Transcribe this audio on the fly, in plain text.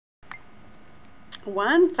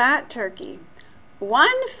One fat turkey.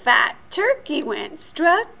 One fat turkey went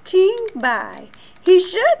strutting by. He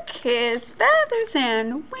shook his feathers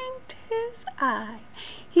and winked his eye.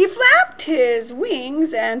 He flapped his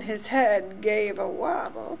wings and his head gave a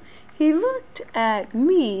wobble. He looked at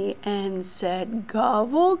me and said,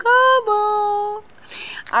 "Gobble, gobble."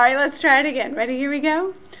 All right, let's try it again. Ready? Here we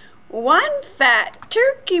go. One fat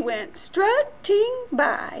turkey went strutting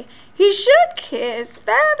by. He shook his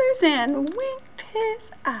feathers and winked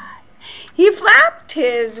his eye. He flapped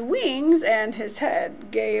his wings and his head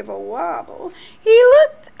gave a wobble. He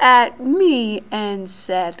looked at me and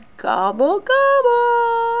said, "Gobble,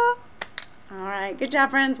 gobble." All right, good job,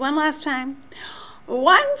 friends. One last time.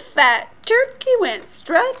 One fat turkey went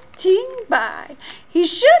strutting by. He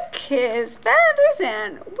shook his feathers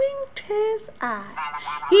and winked his eye.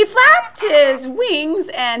 He flapped his wings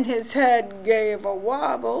and his head gave a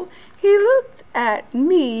wobble. He looked at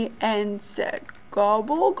me and said,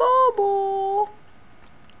 "Gobble, gobble."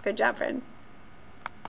 Good job, friends.